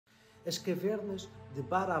As cavernas de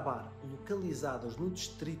Barabar, localizadas no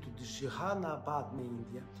distrito de Jehanabad, na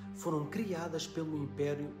Índia, foram criadas pelo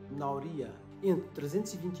Império Maurya entre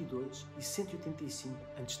 322 e 185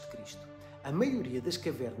 a.C. A maioria das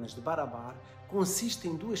cavernas de Barabar consiste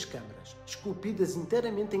em duas câmaras, esculpidas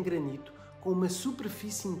inteiramente em granito, com uma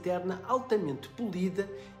superfície interna altamente polida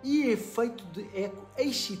e efeito de eco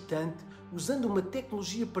excitante, usando uma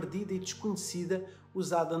tecnologia perdida e desconhecida,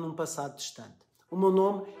 usada num passado distante. O meu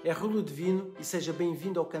nome é Rui Divino e seja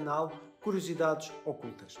bem-vindo ao canal Curiosidades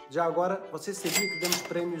Ocultas. Já agora, você sabia que damos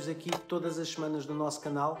prémios aqui todas as semanas no nosso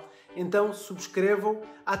canal? Então subscrevam,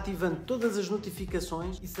 ativando todas as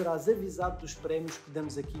notificações e serás avisado dos prémios que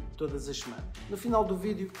damos aqui todas as semanas. No final do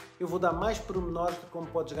vídeo eu vou dar mais pormenores de como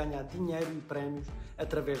podes ganhar dinheiro e prémios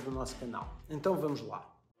através do nosso canal. Então vamos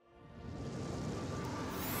lá.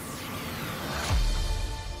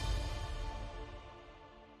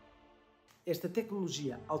 Esta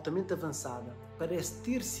tecnologia altamente avançada parece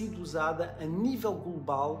ter sido usada a nível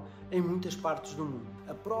global em muitas partes do mundo.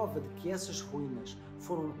 A prova de que essas ruínas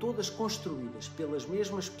foram todas construídas pelas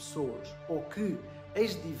mesmas pessoas ou que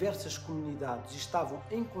as diversas comunidades estavam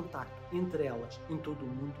em contacto entre elas em todo o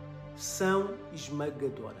mundo são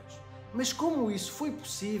esmagadoras. Mas como isso foi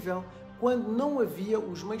possível quando não havia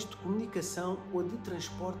os meios de comunicação ou de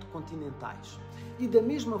transporte continentais? E da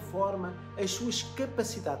mesma forma, as suas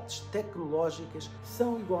capacidades tecnológicas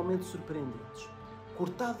são igualmente surpreendentes.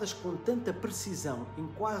 Cortadas com tanta precisão em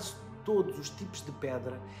quase todos os tipos de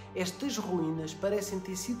pedra, estas ruínas parecem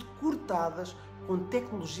ter sido cortadas com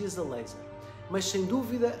tecnologias a laser. Mas sem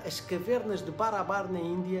dúvida, as cavernas de Barabar na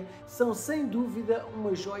Índia são sem dúvida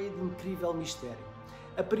uma joia de incrível mistério.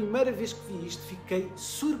 A primeira vez que vi isto, fiquei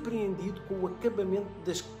surpreendido com o acabamento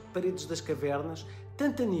das paredes das cavernas,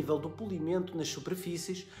 tanto a nível do polimento nas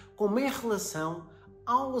superfícies, como em relação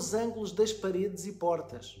aos ângulos das paredes e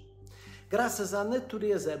portas. Graças à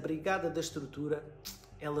natureza abrigada da estrutura,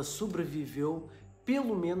 ela sobreviveu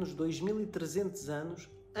pelo menos 2300 anos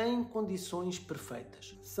em condições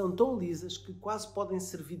perfeitas. São tão lisas que quase podem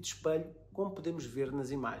servir de espelho, como podemos ver nas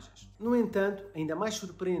imagens. No entanto, ainda mais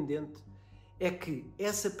surpreendente é que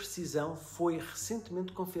essa precisão foi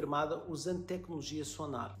recentemente confirmada usando tecnologia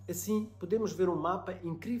sonar. Assim, podemos ver um mapa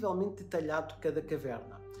incrivelmente detalhado de cada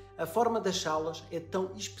caverna. A forma das salas é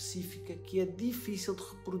tão específica que é difícil de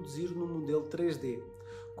reproduzir no modelo 3D.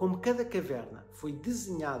 Como cada caverna foi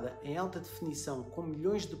desenhada em alta definição com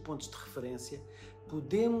milhões de pontos de referência,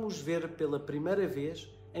 podemos ver pela primeira vez,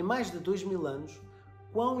 em mais de 2000 anos,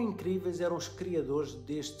 quão incríveis eram os criadores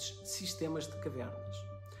destes sistemas de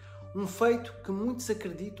cavernas. Um feito que muitos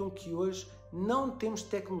acreditam que hoje não temos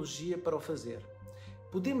tecnologia para o fazer.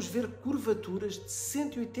 Podemos ver curvaturas de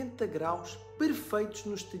 180 graus perfeitos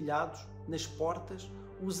nos telhados, nas portas,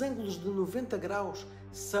 os ângulos de 90 graus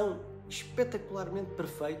são espetacularmente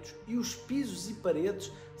perfeitos e os pisos e paredes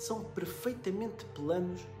são perfeitamente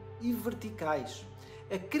planos e verticais.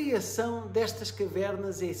 A criação destas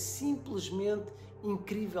cavernas é simplesmente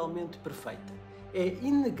incrivelmente perfeita. É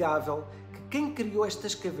inegável que quem criou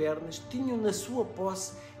estas cavernas tinha na sua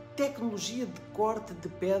posse tecnologia de corte de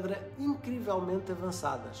pedra incrivelmente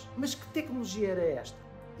avançadas. Mas que tecnologia era esta?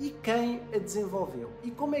 E quem a desenvolveu?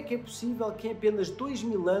 E como é que é possível que em apenas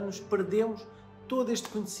 2000 anos perdemos todo este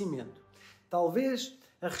conhecimento? Talvez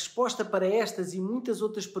a resposta para estas e muitas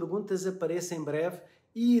outras perguntas apareça em breve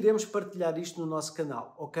e iremos partilhar isto no nosso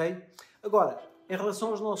canal, ok? Agora, em relação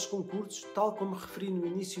aos nossos concursos, tal como referi no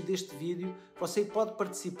início deste vídeo, você pode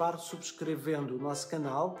participar subscrevendo o nosso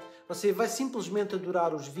canal. Você vai simplesmente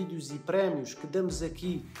adorar os vídeos e prémios que damos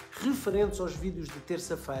aqui referentes aos vídeos de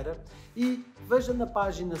terça-feira e veja na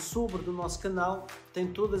página sobre do nosso canal,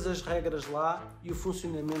 tem todas as regras lá e o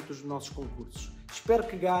funcionamento dos nossos concursos. Espero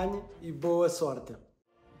que ganhe e boa sorte!